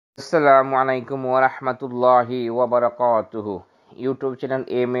আসসালামু আলাইকুম ওয়া রাহমাতুল্লাহি ওয়া বারাকাতুহু। ইউটিউব চ্যানেল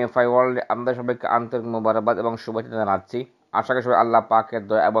এমএফআই ওয়ার্ল্ড আপনাদের সবাইকে আন্তরিক মোবারকবাদ এবং শুভেচ্ছা জানাচ্ছি। আশা করি সবাই আল্লাহ পাকের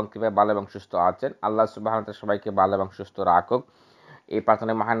দয়া এবং কৃপায় ভালো এবং সুস্থ আছেন। আল্লাহ সুবহানাহু ওয়া তাআলা সবাইকে ভালো এবং সুস্থ রাখুক। এই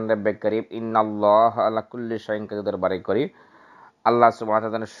প্রার্থনায় মহান রব্বে কারীম ইন্নাল্লাহা আলা কুল্লি শাইইন কাদির দরবারে করি। আল্লাহ সুবহানাহু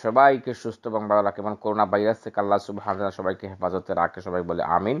ওয়া তাআলা সবাইকে সুস্থ এবং ভালো রাখে এবং করোনা ভাইরাস থেকে আল্লাহ সুবহানাহু ওয়া তাআলা সবাইকে হেফাজতে রাখে, সবাই বলে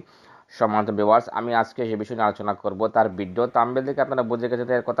আমিন। সম্মানিত ভিউয়ার্স, আমি আজকে যে বিষয় নিয়ে আলোচনা করব তার ভিডিও থাম্বনেল থেকে আপনারা বুঝে গেছেন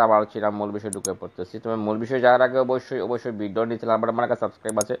এর কথা আবার ছিল মূল বিষয় ঢুকে পড়তেছি। তবে মূল বিষয় যাওয়ার আগে অবশ্যই ভিডিও নিচে আমার কাছে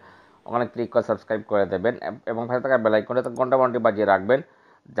সাবস্ক্রাইব আছে, ওখানে ক্লিক করে সাবস্ক্রাইব করে দেবেন এবং পাশে থাকা বেল আইকনটা ঘন্টি বাজিয়ে রাখবেন,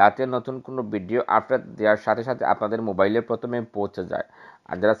 যাতে নতুন কোনো ভিডিও আপলোড দেওয়ার সাথে সাথে আপনাদের মোবাইলে প্রথমে পৌঁছে যায়।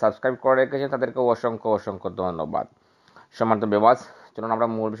 আর যারা সাবস্ক্রাইব করে রেখেছেন তাদেরকে অসংখ্য ধন্যবাদ। সম্মানিত ভিউয়ার্স, চলুন আমরা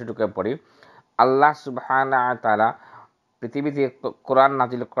মূল বিষয় ঢুকে পড়ি। আল্লাহ সুবহানাহু ওয়া তাআলা পৃথিবীতে কোরআন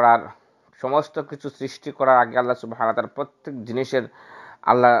নাজিল করার সমস্ত কিছু সৃষ্টি করার আগে আল্লাহ সুবহানাহু ওয়া তাআলা প্রত্যেক জিনিসের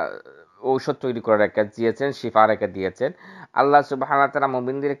আল্লাহ ঔষধ তৈরি করে রেখে দিয়েছেন, শিফা রেখে দিয়েছেন। আল্লাহ সুবহানাহু ওয়া তাআলা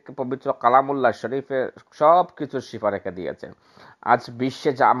মুমিনদেরকে পবিত্র কালামুল্লাহ শরীফে সব কিছুর শিফা রেখে দিয়েছেন। আজ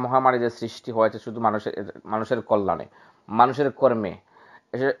বিশ্বে যা মহামারীর সৃষ্টি হয়েছে শুধু মানুষের কল্যাণে, মানুষের কর্মে,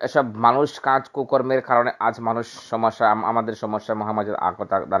 এসব মানুষ কাজ কুকর্মের কারণে আজ আমাদের সমস্যা মহামারীর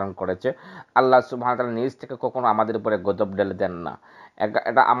আকার ধারণ করেছে। আল্লাহ সুবহানাহু ওয়া তাআলা নিজ থেকে কখনো আমাদের উপরে গজব ঢেলে দেন না।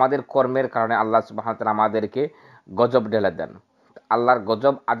 এটা আমাদের কর্মের কারণে আল্লাহ সুবহানাহু ওয়া তাআলা আমাদেরকে গজব ঢেলে দেন। আল্লাহর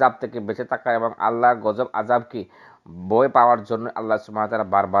গজব আযাব থেকে বেঁচে থাকা এবং আল্লাহর গজব আযাবকে ভয় পাওয়ার জন্য আল্লাহ সুবহানাহু ওয়া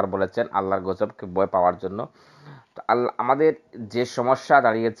তাআলা বারবার বলেছেন আল্লাহর গজবকে ভয় পাওয়ার জন্য। তো আল্লাহ আমাদের যে সমস্যা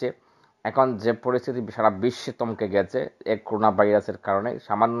দাঁড়িয়েছে, এখন যে পরিস্থিতি সারা বিশ্বে চমকে গেছে এক করোনা ভাইরাসের কারণে,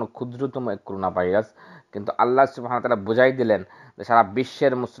 সামান্য ক্ষুদ্রতম এক করোনা ভাইরাস, কিন্তু আল্লাহ সুবহানাহু ওয়া তাআলা বুঝাই দিলেন যে সারা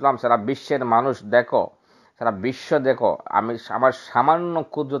বিশ্বের মুসলিম, সারা বিশ্বের মানুষ দেখো, সারা বিশ্ব দেখো, আমার সামান্য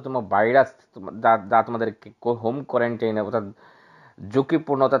ক্ষুদ্রতম ভাইরাস যা তোমাদেরকে হোম কোয়ারেন্টাইনে অর্থাৎ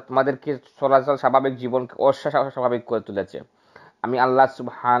ঝুঁকিপূর্ণ, অর্থাৎ তোমাদেরকে চলাচল স্বাভাবিক জীবনকে অস্বাভাবিক করে তুলেছে। আমি আল্লাহ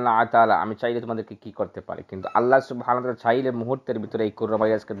সুবহানাহু ওয়া তাআলা আমি চাইলে তোমাদেরকে কি করতে পারি, কিন্তু আল্লাহ সুবহানাহু ওয়া তাআলা চাইলে মুহূর্তের ভিতরে এই করোনা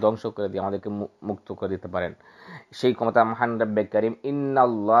ভাইরাসকে ধ্বংস করে দিয়ে আমাদেরকে মুক্ত করে দিতে পারেন। সেই ক্ষমতা মহান রব্বে কারীম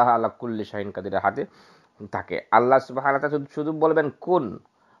ইন্নাল্লাহা আলা কুল্লি শাইইন কাদিরের হাতে থাকে। আল্লাহ সুবহানাহু ওয়া তাআলা শুধু বলবেন কুন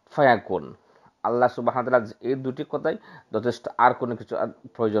ফায়াকুন। আল্লাহ সুবহানাহু ওয়া তাআলা এই দুটি কথাই যথেষ্ট, আর কোনো কিছু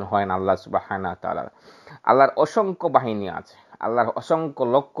প্রয়োজন হয় না। আল্লাহ সুবহানাহু ওয়া তাআলা, আল্লাহর অসংখ্য বাহিনী আছে, আল্লাহর অসংখ্য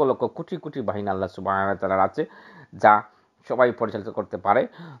লক্ষ লক্ষ কোটি বাহিনী আল্লাহ সুবহানাহু ওয়া তাআলার আছে, যা সবাই পরিচালিত করতে পারে।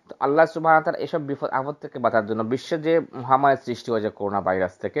 তো আল্লাহ সুবহানাহু ওয়া তাআলা এসব বিপদ আপদ থেকে বাঁচার জন্য বিশ্বে যে মহামারীর সৃষ্টি হয়েছে করোনা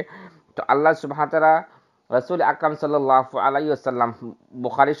ভাইরাস থেকে, তো আল্লাহ সুবহানাহু ওয়া তাআলা রাসূল আকরাম সাল্লাল্লাহু আলাইহি ওয়াসাল্লাম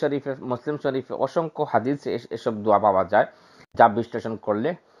বুখারী শরীফে, মুসলিম শরীফে অসংখ্য হাদিসে এসব দোয়া পাওয়া যায়, যা বিশ্লেষণ করলে।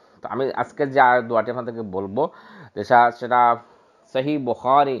 তো আমি আজকে যে দোয়াটি আপনাদেরকে বলবো সেটা সহিহ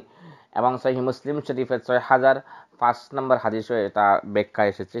বুখারী এবং সহিহ মুসলিম শরীফের 6005 নম্বর হাদিসে এটা ব্যাখ্যা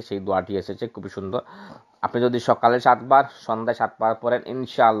এসেছে, সেই দোয়াটি এসেছে, খুবই সুন্দর। আপনি যদি সকালে 7 বার, সন্ধ্যায় 7 বার পড়েন,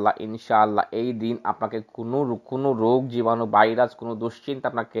 ইনশাআল্লাহ এই দিন আপনাকে কোনো রোগ, জীবাণু, ভাইরাস, কোনো দুশ্চিন্তা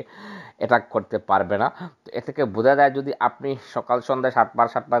আপনাকে অ্যাটাক করতে পারবে না। তো এ থেকে বোঝা যায় যদি আপনি সকাল সন্ধ্যায় 7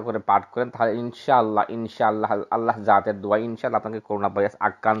 বার করে পাঠ করেন, তাহলে ইনশাআল্লাহ আল্লাহ জাতের দোয়া, ইনশাআল্লাহ আপনাকে করোনা ভাইরাস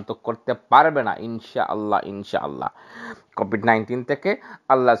আক্রান্ত করতে পারবে না। ইনশাআল্লাহ কোভিড-19 থেকে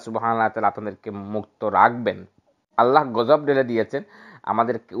আল্লাহ সুবহানাহু ওয়া তাআলা আপনাদেরকে মুক্ত রাখবেন। আল্লাহ গজব ঢেলে দিয়েছেন,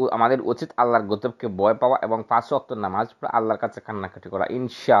 আমাদের উচিত আল্লাহর গজবকে ভয় পাওয়া এবং 5 ওয়াক্ত নামাজ পড়ে আল্লাহর কাছে কান্নাকাটি করা।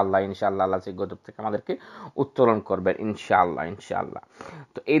 ইনশাআল্লাহ আল্লাহ সেই গজব থেকে আমাদেরকে উত্তোলন করবেন ইনশাআল্লাহ।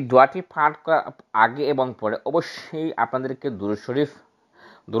 তো এই দোয়াটি পাঠ করার আগে এবং পরে অবশ্যই আপনাদেরকে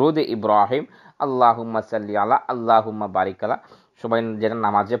দুরুদে ইব্রাহিম, আল্লাহুম্মা সাল্লি আলা, আল্লাহুম্মা বারিক আলা, সবাই যেটা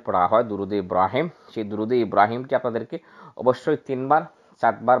নামাজে পড়া হয় দুরুদে ইব্রাহিম, সেই দুরুদে ইব্রাহিমটি আপনাদেরকে অবশ্যই 3 বার,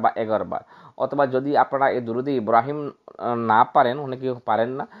 7 বার বা 11 বার, অথবা যদি আপনারা এই দুরুদে ইব্রাহিম না পারেন, অনেকে পারেন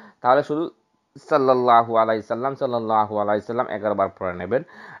না, তাহলে শুধু সাল্লাল্লাহু আলাইহি সাল্লাম 11 বার পড়ে নেবেন।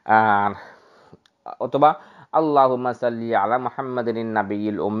 অথবা আল্লাহুম্মা সাল্লি আলা মুহাম্মাদিন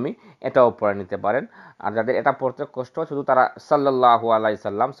নাবিয়্যিল উম্মি, এটাও পড়ে নিতে পারেন। আর যাদের এটা পড়তে কষ্ট হয়, শুধু তারা সাল্লাল্লাহু আলাইহি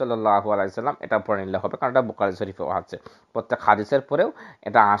সাল্লাম এটা পড়ে নিলে হবে, কারণ এটা বুখারী শরীফেও আছে। প্রত্যেক হাদিসের পরেও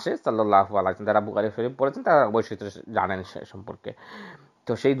এটা আসে সাল্লাল্লাহু আলাইহি সাল্লাম। যারা বুখারী শরীফ পড়েছেন তারা অবশ্যই জানেন সে সম্পর্কে।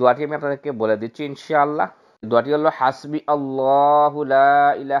 তো সেই দোয়াটি আমি আপনাদেরকে বলে দিচ্ছি ইনশাআল্লাহ। দোয়াটি হলো হাসবি আল্লাহু লা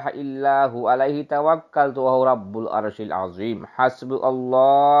ইলাহা ইল্লাহু আলাইহি তাওয়াক্কালতু ওয়া হুয়া রাব্বুল আরশিল আযীম। হাসবি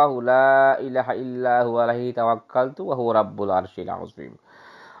আল্লাহু লা ইলাহা ইল্লাহু আলাইহি তাওয়াক্কালতু ওয়া হুয়া রাব্বুল আরশিল আযীম।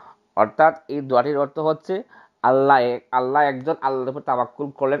 অর্থাৎ এই দোয়াটির অর্থ হচ্ছে আল্লাহ একজন, আল্লাহর উপর তাওয়াক্কুল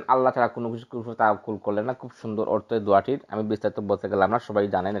করলেন, আল্লাহ ছাড়া কোনো কিছুর উপর তাওয়াক্কুল করলেন না। খুব সুন্দর অর্থ এই দোয়াটির, আমি বিস্তারিত বলতে গেলাম না, সবাই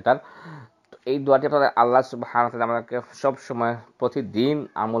জানেন এটার। এই দোয়াটি আপনাদের আল্লাহ সুবহানাহু ওয়া তাআলা আমাদেরকে সব সময় প্রতিদিন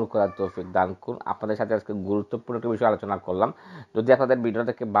আমল করার তৌফিক দান করুন। আপনাদের সাথে আজকে গুরুত্বপূর্ণ একটা বিষয় আলোচনা করলাম। যদি আপনাদের ভিডিওটা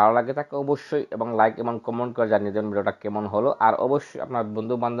থেকে ভালো লাগে থাকে অবশ্যই এবং লাইক এবং কমেন্ট করে জানিয়ে দেবেন ভিডিওটা কেমন হলো। আর অবশ্যই আপনার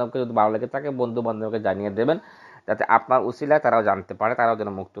বন্ধু বান্ধবকে যদি ভালো লাগে থাকে বন্ধু বান্ধবকে জানিয়ে দেবেন, যাতে আপনার উসিলায় তারাও জানতে পারে, তারাও যেন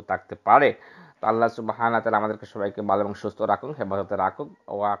মুক্ত থাকতে পারে। তো আল্লাহ সুবহানাহু ওয়া তাআলা আমাদেরকে সবাইকে ভালো এবং সুস্থ রাখুন, হেফাজতে রাখুন।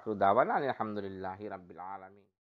 ওয়া আখিরু দাওয়ানা আলহামদুলিল্লাহি রাব্বিল আলামিন।